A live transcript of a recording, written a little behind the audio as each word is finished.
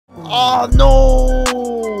Oh no!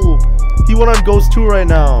 He went on Ghost 2 right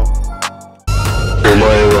now.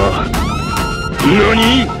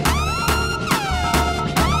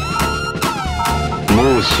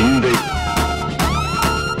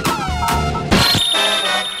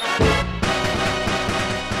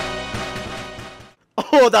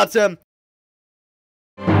 Oh, that's him.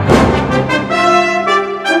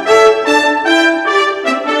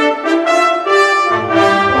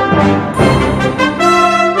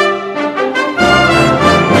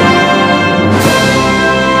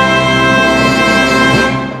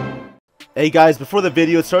 Hey guys, before the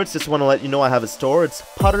video starts, just want to let you know I have a store. It's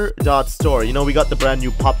Putther.store. You know, we got the brand new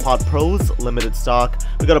Pop Pod Pros, limited stock.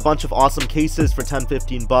 We got a bunch of awesome cases for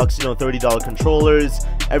 10-15 bucks, you know, $30 controllers,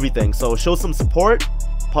 everything. So show some support.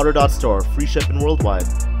 Putther.store, free shipping worldwide.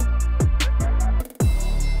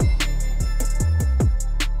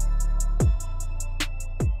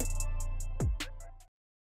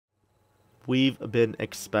 We've been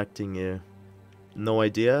expecting you. No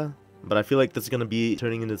idea? But I feel like this is gonna be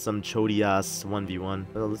turning into some chody ass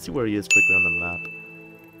 1v1. Well, let's see where he is quickly on the map.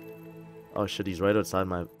 Oh shit, he's right outside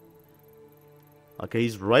my... Okay,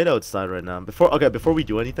 he's right outside right now. Before we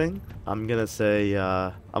do anything, I'm gonna say,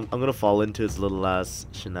 I'm gonna fall into his little ass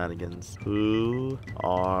shenanigans. Who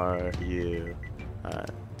are you? Alright.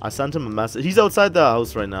 I sent him a message. He's outside the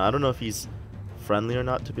house right now. I don't know if he's friendly or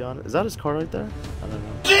not, to be honest. Is that his car right there? I don't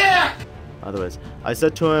know. Yeah! Otherwise, I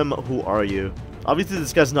said to him, who are you? Obviously,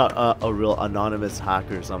 this guy's not a real anonymous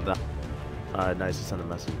hacker or something. Alright, nice to send a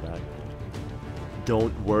message back.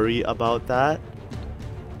 Don't worry about that.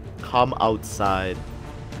 Come outside.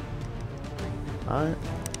 Alright.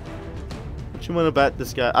 What you want to bet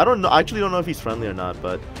this guy? I don't know. I actually don't know if he's friendly or not,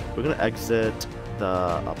 but we're gonna exit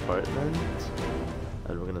the apartment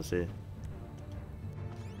and we're gonna see.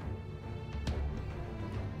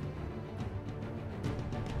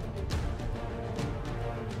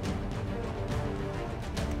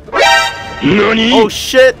 Nani? Oh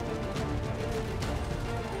shit!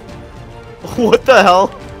 What the hell?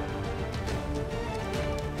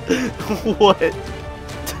 What?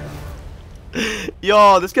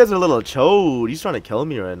 Yo, this guy's a little chode. He's trying to kill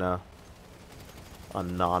me right now.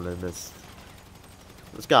 Anonymous.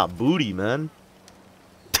 This got booty, man.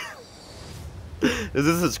 Is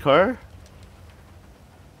this his car?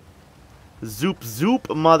 Zoop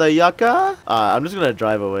zoop, mother yucca. I'm just gonna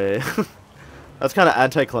drive away. That's kind of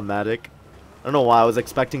anticlimactic. I don't know why, I was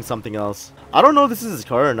expecting something else. I don't know if this is his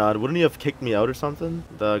car or not. Wouldn't he have kicked me out or something?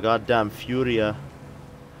 The goddamn Furia.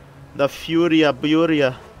 The Furia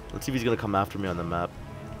Buria. Let's see if he's gonna come after me on the map.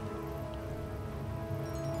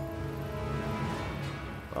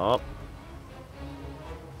 Oh.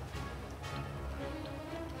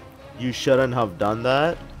 You shouldn't have done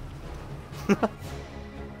that.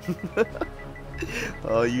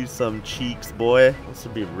 Oh, you some cheeks, boy. This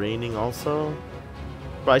would be raining also.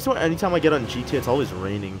 Bro, I swear anytime I get on GTA, it's always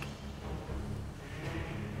raining.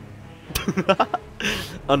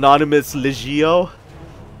 Anonymous Legio?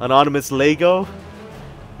 Anonymous Lego?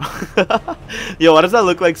 Yo, why does that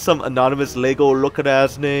look like some anonymous Lego looking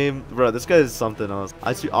ass name? Bro, this guy is something else.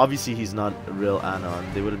 I see, obviously he's not a real Anon.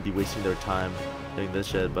 They wouldn't be wasting their time doing this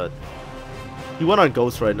shit, but... He went on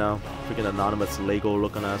Ghost right now. Freaking anonymous Lego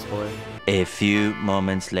looking ass boy. A few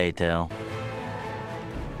moments later.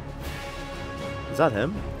 Is that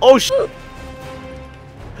him? Oh shit!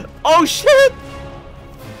 Oh shit!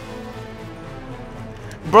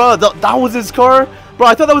 Bro, that was his car? Bro,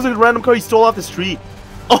 I thought that was a random car he stole off the street.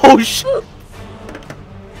 Oh shit!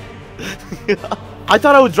 I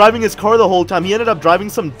thought I was driving his car the whole time. He ended up driving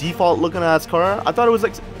some default looking ass car. I thought it was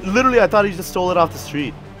like, literally I thought he just stole it off the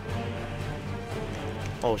street.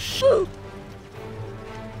 Oh shit!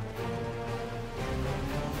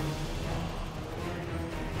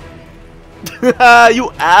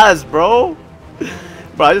 You ass, bro.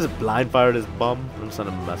 Bro, I just blind fired his bum. I'm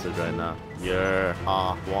sending him a message right now. You're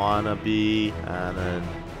a wannabe, and then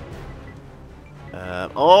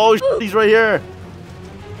oh shit, he's right here.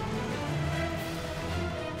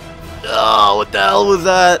 Oh, what the hell was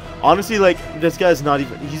that? Honestly, like, this guy's not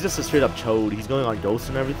even, he's just a straight up chode. He's going on Ghost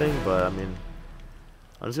and everything, but I mean,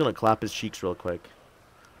 I'm just gonna clap his cheeks real quick.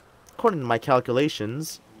 According to my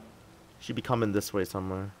calculations, he should be coming this way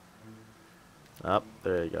somewhere. Up,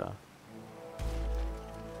 there you go.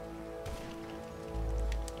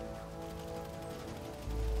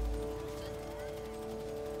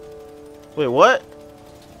 Wait, what?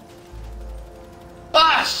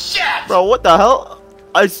 Ah, shit! Bro, what the hell?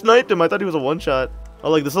 I sniped him. I thought he was a one-shot. Oh,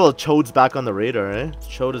 like, this little chode's back on the radar, eh?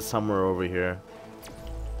 Chode is somewhere over here.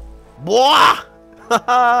 Boah!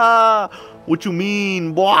 What you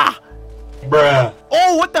mean, boah? Bruh.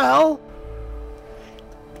 Oh, what the hell?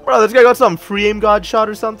 Bro, this guy got some free aim god shot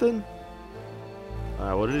or something?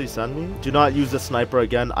 Alright, what did he send me? Do not use the sniper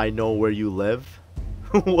again. I know where you live.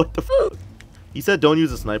 What the fuck? He said don't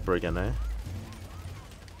use the sniper again, eh?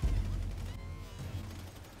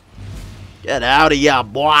 Get out of here,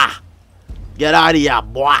 boy! Get out of here,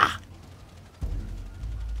 boy!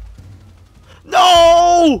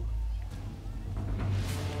 No!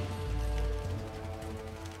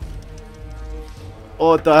 Oh,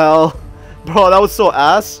 what the hell? Bro, that was so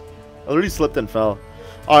ass. I literally slipped and fell.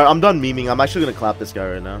 Alright, I'm done memeing. I'm actually gonna clap this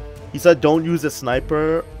guy right now. He said don't use a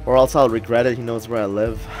sniper or else I'll regret it. He knows where I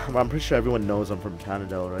live. I'm pretty sure everyone knows I'm from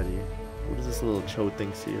Canada already. What does this little chode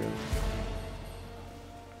think he is?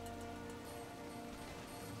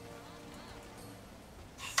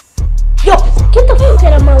 Yo, get the fuck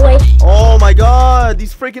out of my way. Oh my god,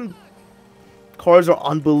 these freaking cars are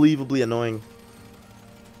unbelievably annoying.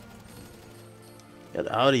 Get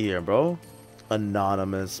out of here, bro.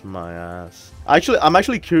 Anonymous, my ass. I'm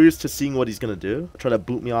actually curious to seeing what he's gonna do. Try to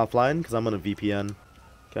boot me offline because I'm on a VPN.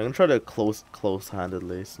 Okay, I'm gonna try to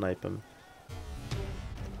close-handedly snipe him.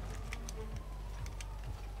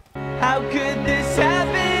 How could this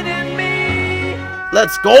happen to me?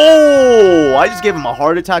 Let's go! I just gave him a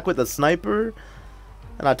heart attack with a sniper,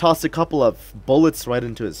 and I tossed a couple of bullets right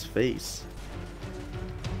into his face.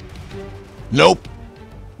 Nope.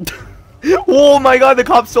 Oh my god, the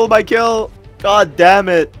cop stole my kill! God damn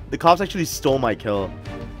it! The cops actually stole my kill.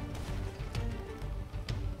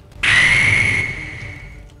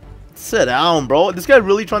 Sit down, bro. This guy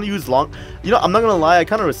really trying to use long... You know, I'm not gonna lie, I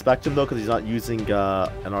kind of respect him though, because he's not using an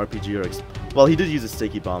RPG or... Well, he did use a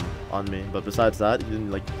sticky bomb on me, but besides that, he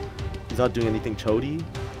didn't like... He's not doing anything chody.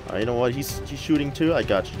 You know what? He's shooting too. I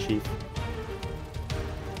got you, chief.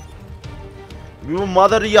 You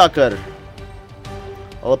mother yucker.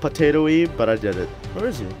 A little potato-y, but I did it. Where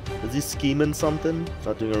is he? Is he scheming something? He's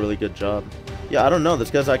not doing a really good job. Yeah, I don't know.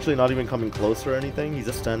 This guy's actually not even coming close or anything. He's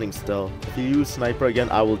just standing still. If you use sniper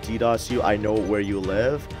again, I will DDoS you. I know where you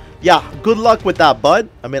live. Yeah, good luck with that, bud.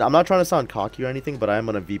 I mean, I'm not trying to sound cocky or anything, but I am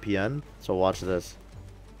on a VPN. So watch this.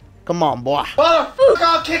 Come on, boy. Motherfucker,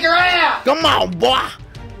 I'll kick your ass! Come on, boy.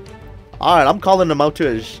 Alright, I'm calling him out to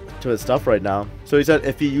his stuff right now. So he said,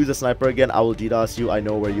 if you use a sniper again, I will DDoS you. I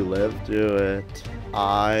know where you live. Do it.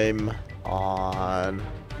 I'm on...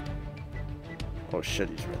 Oh shit,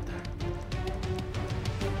 he's right there.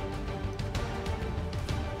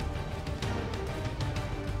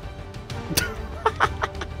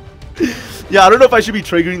 Yeah, I don't know if I should be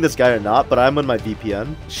triggering this guy or not, but I'm on my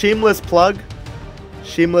VPN. Shameless plug.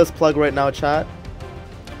 Shameless plug right now, chat.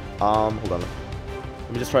 Hold on.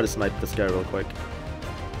 Let me just try to snipe this guy real quick.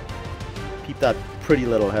 Peep that pretty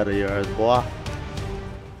little head of yours, boy.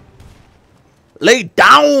 Lay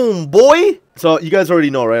down, boy! So, you guys already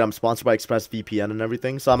know, right? I'm sponsored by ExpressVPN and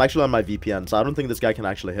everything. So, I'm actually on my VPN. So, I don't think this guy can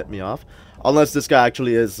actually hit me off. Unless this guy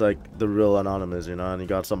actually is, like, the real Anonymous, you know? And he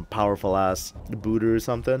got some powerful-ass booter or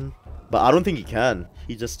something. But I don't think he can.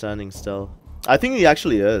 He's just standing still. I think he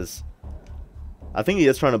actually is. I think he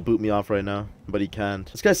is trying to boot me off right now. But he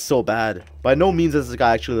can't. This guy's so bad. By no means is this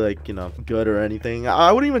guy actually, like, you know, good or anything.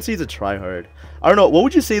 I wouldn't even say he's a tryhard. I don't know. What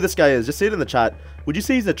would you say this guy is? Just say it in the chat. Would you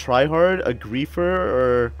say he's a tryhard, a griefer,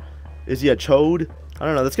 or is he a chode? I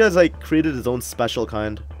don't know. This guy's, like, created his own special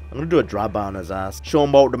kind. I'm gonna do a drop by on his ass. Show him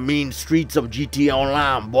about the mean streets of GTA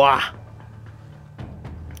Online, boy.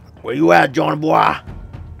 Where you at, Johnny boy?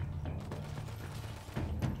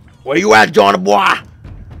 Where you at, Johnny boy?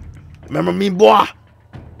 Remember me, boy?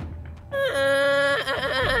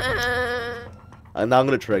 And now I'm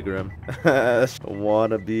gonna trigger him.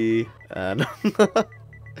 Wannabe and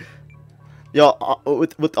yo,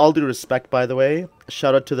 with all due respect, by the way,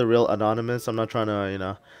 shout out to the real Anonymous. I'm not trying to, you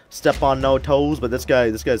know, step on no toes, but this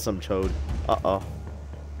guy's some chode. Uh-oh.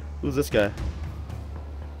 Who's this guy?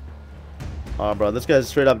 Oh, bro, this guy's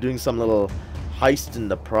straight up doing some little heist in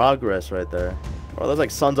the progress right there. Bro, there's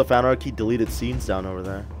like Sons of Anarchy deleted scenes down over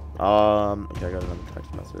there. Okay, I got another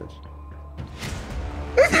text message.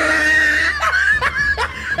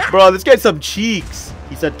 Bro, this guy's some cheeks.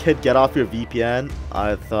 He said, kid, get off your VPN.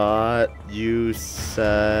 I thought you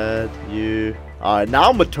said you... Alright, now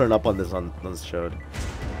I'm gonna turn up on this show.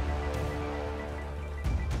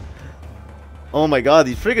 Oh my god,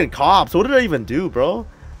 these freaking cops. What did I even do, bro?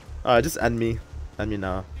 Alright, just end me. End me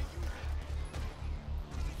now.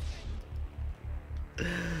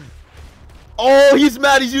 Oh, he's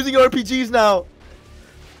mad. He's using RPGs now.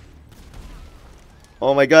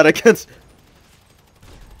 Oh my god, I can't...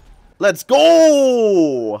 Let's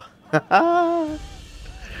go!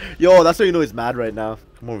 Yo, that's how you know he's mad right now.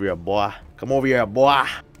 Come over here, boy. Come over here, boy.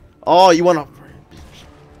 Oh, you wanna...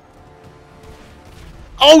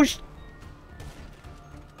 Oh,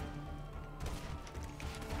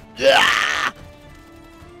 yeah!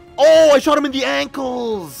 Oh, I shot him in the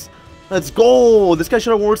ankles! Let's go! This guy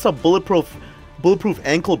should have worn some bulletproof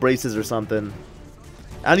ankle braces or something.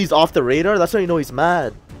 And he's off the radar? That's how you know he's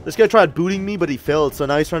mad. This guy tried booting me, but he failed, so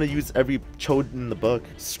now he's trying to use every chode in the book.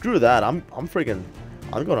 Screw that. I'm going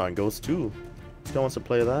on Ghost too. This guy wants to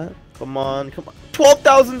play that? Come on, come on.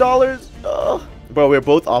 $12,000! Oh. Bro, we're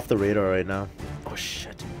both off the radar right now. Oh,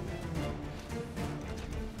 shit.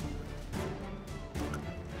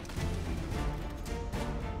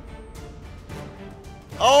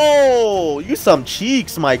 Oh, you some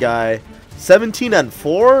cheeks, my guy. 17 and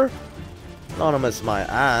 4? Anonymous my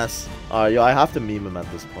ass. Yo, I have to meme him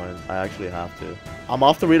at this point. I actually have to. I'm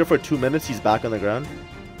off the radar for 2 minutes. He's back on the ground.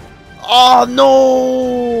 Oh,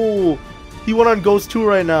 no! He went on Ghost 2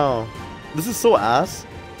 right now. This is so ass.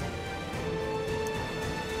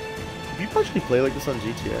 People actually play like this on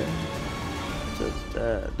GTA. Just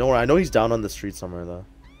dead. Don't worry, I know he's down on the street somewhere though.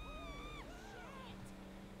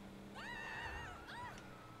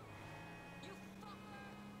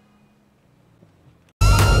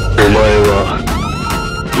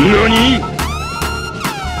 NANI?!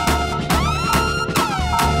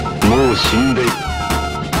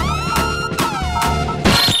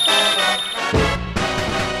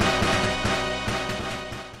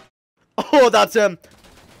 Oh, that's him.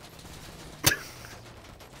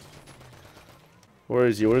 Where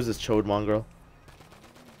is he? Where is this chode mongrel?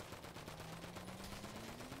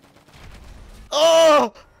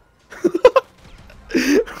 Oh!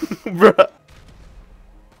 Bruh.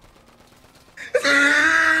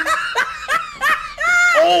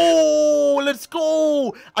 Oh, let's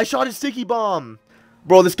go! I shot his sticky bomb.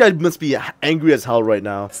 Bro, this guy must be angry as hell right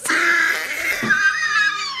now.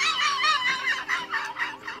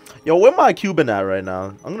 Yo, where my Cuban at right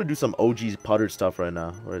now? I'm gonna do some OG Putther stuff right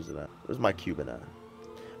now. Where is it at? Where's my Cuban at?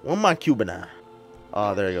 Where my Cuban at?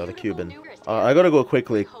 Oh, there you go, the Cuban. I gotta go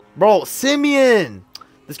quickly. Bro, Simeon!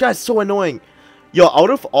 This guy's so annoying. Yo,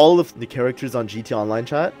 out of all of the characters on GT Online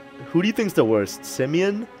chat, who do you think's the worst?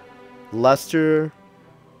 Simeon? Lester?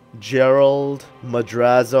 Gerald?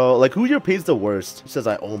 Madrazo? Like, who your pays the worst? He says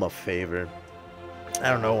I owe him a favor. I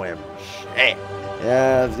don't know him. Shit.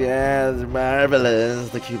 Yes, yes, marvelous.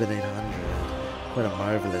 The Cuban 800. Quite a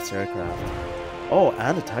marvelous aircraft. Oh,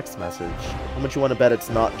 and a text message. How much you want to bet it's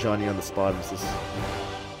not Johnny on the spot? This is...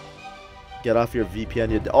 Get off your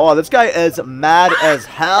VPN. Oh, this guy is mad as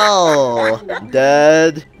hell.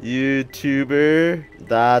 Dead YouTuber.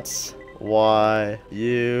 That's why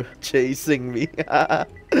you chasing me.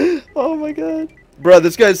 Oh my god. Bro,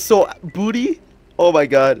 this guy's so booty. Oh my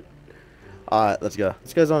god. Alright, let's go.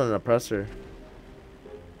 This guy's on an oppressor.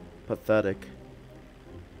 Pathetic.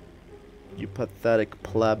 You pathetic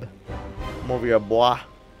pleb. Come over here, boy.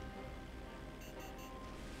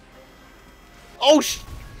 Oh,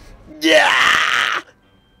 yeah!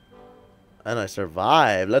 And I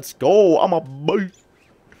survived. Let's go. I'm a boy.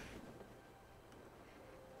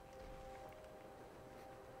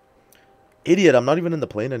 Idiot, I'm not even in the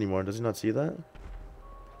plane anymore. Does he not see that?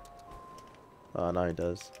 Oh, now he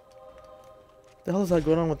does. What the hell is that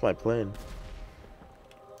going on with my plane?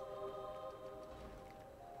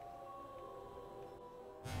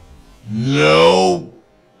 No!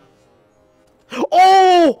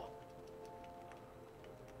 Oh!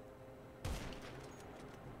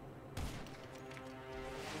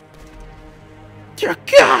 Dear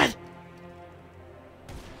God!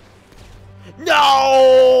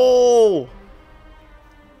 No!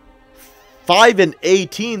 5 and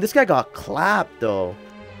 18. This guy got clapped though.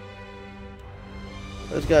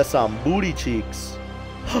 This guy some booty cheeks.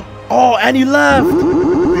 Oh, and he left!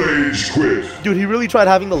 Rage quit. Dude, he really tried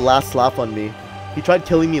having the last laugh on me. He tried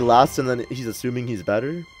killing me last and then he's assuming he's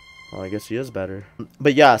better. Oh, I guess he is better.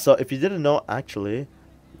 But yeah, so if you didn't know, actually,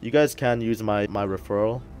 you guys can use my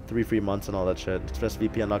referral. 3 free months and all that shit.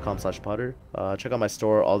 ExpressVPN.com/Putther. Check out my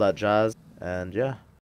store, all that jazz. And yeah.